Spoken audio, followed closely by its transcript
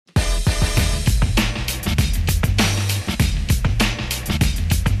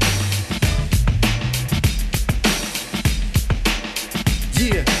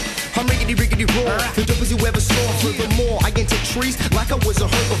raw, the dopest you ever saw. Furthermore, I enter trees like I was a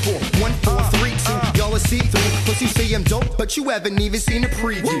herbivore. 1, 4, 3, 2, y'all are see-through. Plus you say I'm dope, but you haven't even seen a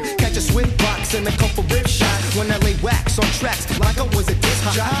preview. Catch a swift box and a couple rip shots when I lay wax on tracks like I was a disc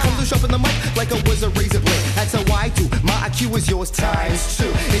jock. Come to sharpen the mic like I was a razor blade. That's how I do. My IQ is yours times 2.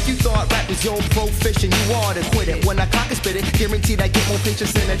 If you thought rap was your profession, you ought to quit it. When I cock and spit it, guaranteed I get more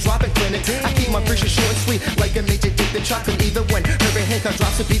pinches than a dropping clinic. I keep my pressure short and sweet like a major dip in chocolate. Even when Herbert Hancock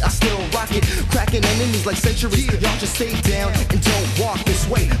drops a beat, I still rock it. Cracking enemies like centuries. Y'all just stay down and don't walk this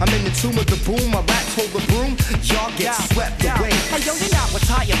way. I'm in the tomb of the boom. My raps hold the broom. Y'all get swept away. Hey yo, you're not what's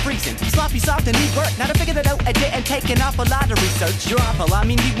high and freezing. Sloppy soft and need work. Now I figured it out, I didn't take an awful lot of research. You're awful, I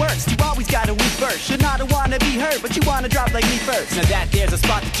mean he works. You always gotta weep first. You're not a wanna be heard, but you wanna drop like me first. Now that there's a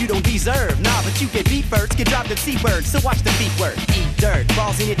spot that you don't deserve. Nah, but you get beat first, get dropped at C-Bird. So watch the beat work. Eat dirt,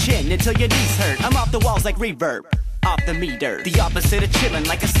 balls in your chin until your knees hurt. I'm off the walls like reverb. Off the meter, the opposite of chillin'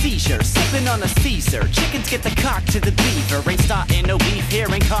 like a seizure. Sippin' on a Caesar, chickens get the cock to the beaver. Ain't starting no beef here,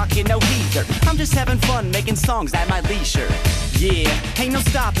 ain't cocking no heather. I'm just having fun making songs at my leisure. Yeah, ain't no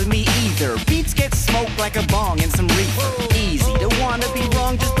stopping me either. Beats get smoked like a bong and some reefer. Easy, don't wanna be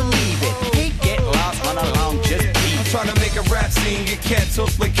wrong, just believe it. Hate get lost, run along, just beat it. Trying to make a rap scene, get cats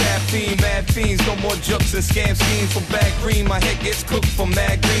hooked like caffeine. Mad fiends, no more jokes and scam schemes for bad green. My head gets cooked for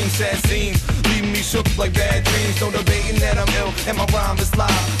mad green, sad scenes. Leaving me shook like bad dreams. No debating that I'm ill and my rhyme is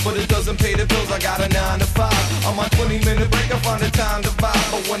live, but it doesn't pay the bills. I got a 9 to 5. On my 20-minute break, I find the time to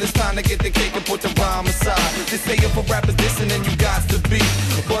vibe. But when it's time to get the cake and put the rhyme aside, they say if a rapper's dissing, then you got to be.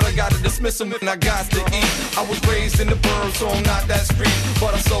 But I gotta dismiss them and I got to eat. I was raised in the burbs, so I'm not that street.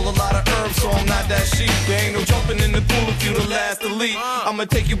 But I sold a lot of herbs, so I'm not that sheep. There ain't no jumping in the pool if you the last elite. I'ma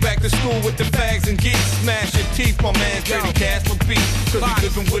take you back to school with the fags and geeks. Smash your teeth, my man's trading cash for beef. Cause he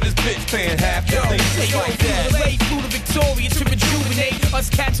living with his bitch, paying half the things just like that. LA flew to Victoria to rejuvenate. Us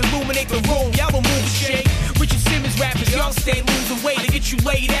cats illuminate the room, y'all will move and shake. Richard Simmons rappers, y'all stay losing weight. To get you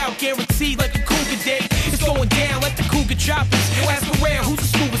laid out, guaranteed like a cougar date. It's going down like the cougar choppers. Ask around, who's the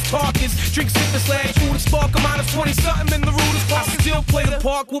smoothest talkers? Drink sippers, slash, food and spark. I'm out of 20-something in the rudest park. I still play the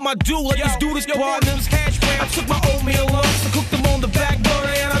park with my dude, like this dude is part. Name's hash brown. I took my oatmeal lumps and cooked them on the back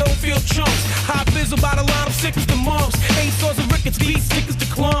burner, and I don't feel chunks. Hot fizzle by the line, I'm sick as the mumps. 8 stars of rickets, beats, sick as the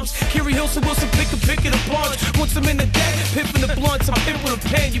clumps. Kerry Hilson, Wilson, pick it a bunch. Once I'm in the deck, pippin' the blunts. I'm pippin' a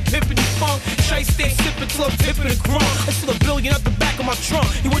pen, you pippin' your funk. Shiest stay sippin' club, tippin' a crumb. I still a billion up the back of my trunk.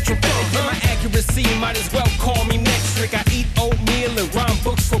 You what you think? My accuracy might as well call me metric. I eat oatmeal and rhyme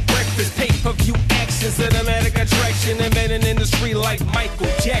books for breakfast. Pay-per-view action, cinematic attraction, invent an industry like Michael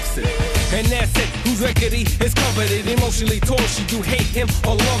Jackson. And that's it, whose record he is covered in. Emotionally tortured, you hate him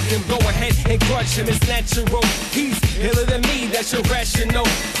or love him. Go ahead and grudge him, it's natural. He's iller than me, that's irrational.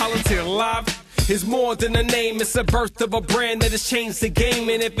 Politics live is more than a name, it's a birth of a brand that has changed the game.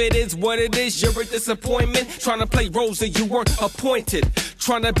 And if it is what it is, you're a disappointment. Trying to play roles that you weren't appointed.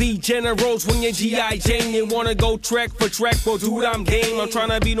 Trying to be generals when you're G.I. Jane. You wanna go track for track, well dude I'm game. I'm trying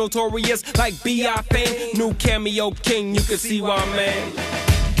to be notorious like B.I. fame. New cameo king, you can see why I'm man.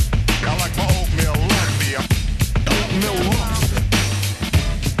 I like my oatmeal like me. Oatmeal lumps.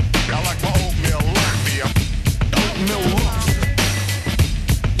 I like my oatmeal like me. Oatmeal lumps.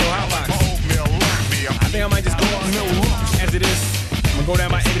 Yo, Hotbox. I think I might just go as it is. I'm gonna go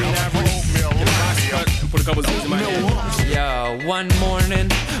down my 89 Mavericks, get a box cut, and put a couple zeros in my hand. Yo, one morning,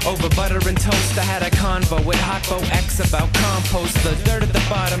 over butter and toast, I had a convo with Hotbo X about compost. The dirt at the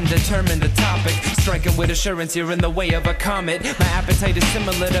bottom determined the topic. Striking with assurance, you're in the way of a comet. My appetite is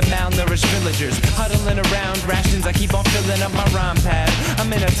similar to malnourished villagers. Huddling around rations, I keep on filling up my rhyme pad.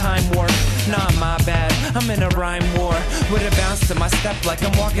 I'm in a time warp, nah, my bad. I'm in a rhyme war, with a bounce to my step like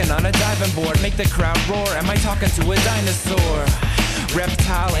I'm walking on a diving board. Make the crowd roar, am I talking to a dinosaur?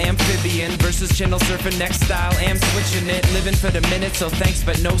 Reptile, amphibian versus channel surfing, next style, am switching it. Living for the minute, so thanks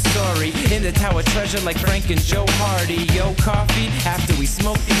but no sorry. In the tower treasure like Frank and Joe Hardy. Yo, coffee, after we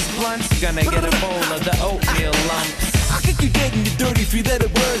smoke these blunts, gonna get a bowl of the oatmeal lumps. I think you're getting your dirty 3-letter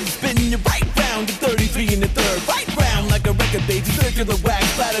word and spinning you right round to 33 in the third. Right round like a record baby, circular wax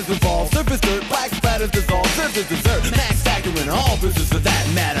splatters revolve. Surface dirt, black splatters dissolve. Surface dessert, max factor in all business for that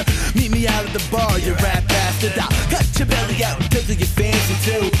matter. Meet me out at the bar, you rap bastard. I'll cut your belly out until you fancy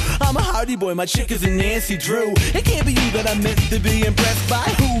too. I'm a Hardy boy, my chick is a Nancy Drew. It can't be you that I'm meant to be impressed by.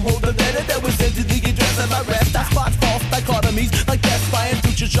 Who wrote the letter that was sent to the address of my rest? I spot false dichotomies like Best Buy and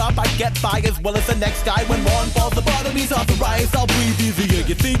Future Shop. I get by as well as the next guy. When one falls, the bottomies off the rise. I'll breathe easier.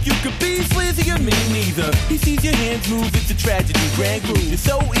 You think you could be sleazier? Me neither. He sees your hands move, it's a tragedy. Grand groove, you're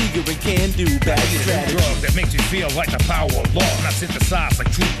so eager and can do new bad strategy. Drug that makes you feel like the power of law, not synthesized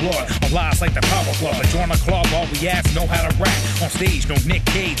like true blood, or lies like the power glove. A joint club, all we ask, know how to rap. On stage, no Nick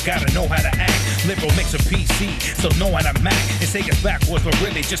Cage, gotta know how to act. Liberal mix of PC, so know how to Mac. And say it's backwards, but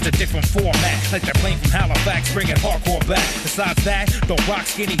really just a different format. Like they're playing from Halifax, bringing hardcore back. Besides that, don't rock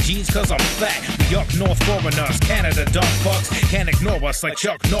skinny jeans cause I'm fat. We up north foreigners, Canada dumb fucks. Can't ignore us like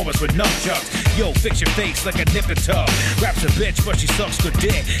Chuck Norris with nunchucks. Yo, fix your face like a nipper tub. Grabs a bitch, but she sucks good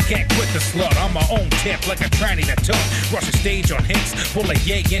dick. Can't quit the slut, on my own tip like a tranny that took. Rush a stage on hits, full of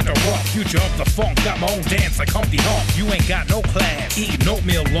yay in the rough. Future of the funk, got my own dance like Humpty Hump. You ain't got no class, eating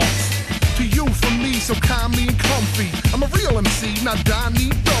oatmeal lumps. To you from me, so calmly and comfy. I'm a real MC, not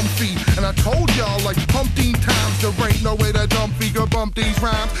Donnie Dumpy. And I told y'all like pumpteen times, there ain't no way that Dumpy could bump these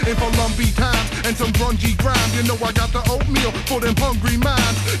rhymes. And for lumpy times and some grungy grime, you know I got the oatmeal for them hungry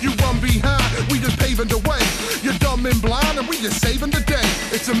minds. You run behind, we just paving the way. You're dumb and blind and we just saving the day.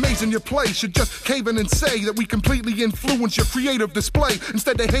 It's amazing your place, you're just caving and say that we completely influence your creative display.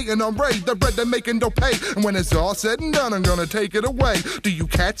 Instead they hating on Ray, the bread they're making don't pay. And when it's all said and done, I'm gonna take it away. Do you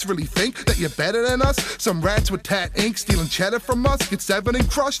cats really think that you're better than us? Some rats with tat ink stealing cheddar from us. Get 7 and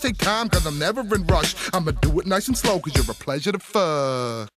crush, take time cause I'm never in rush. I'ma do it nice and slow cause you're a pleasure to fuck.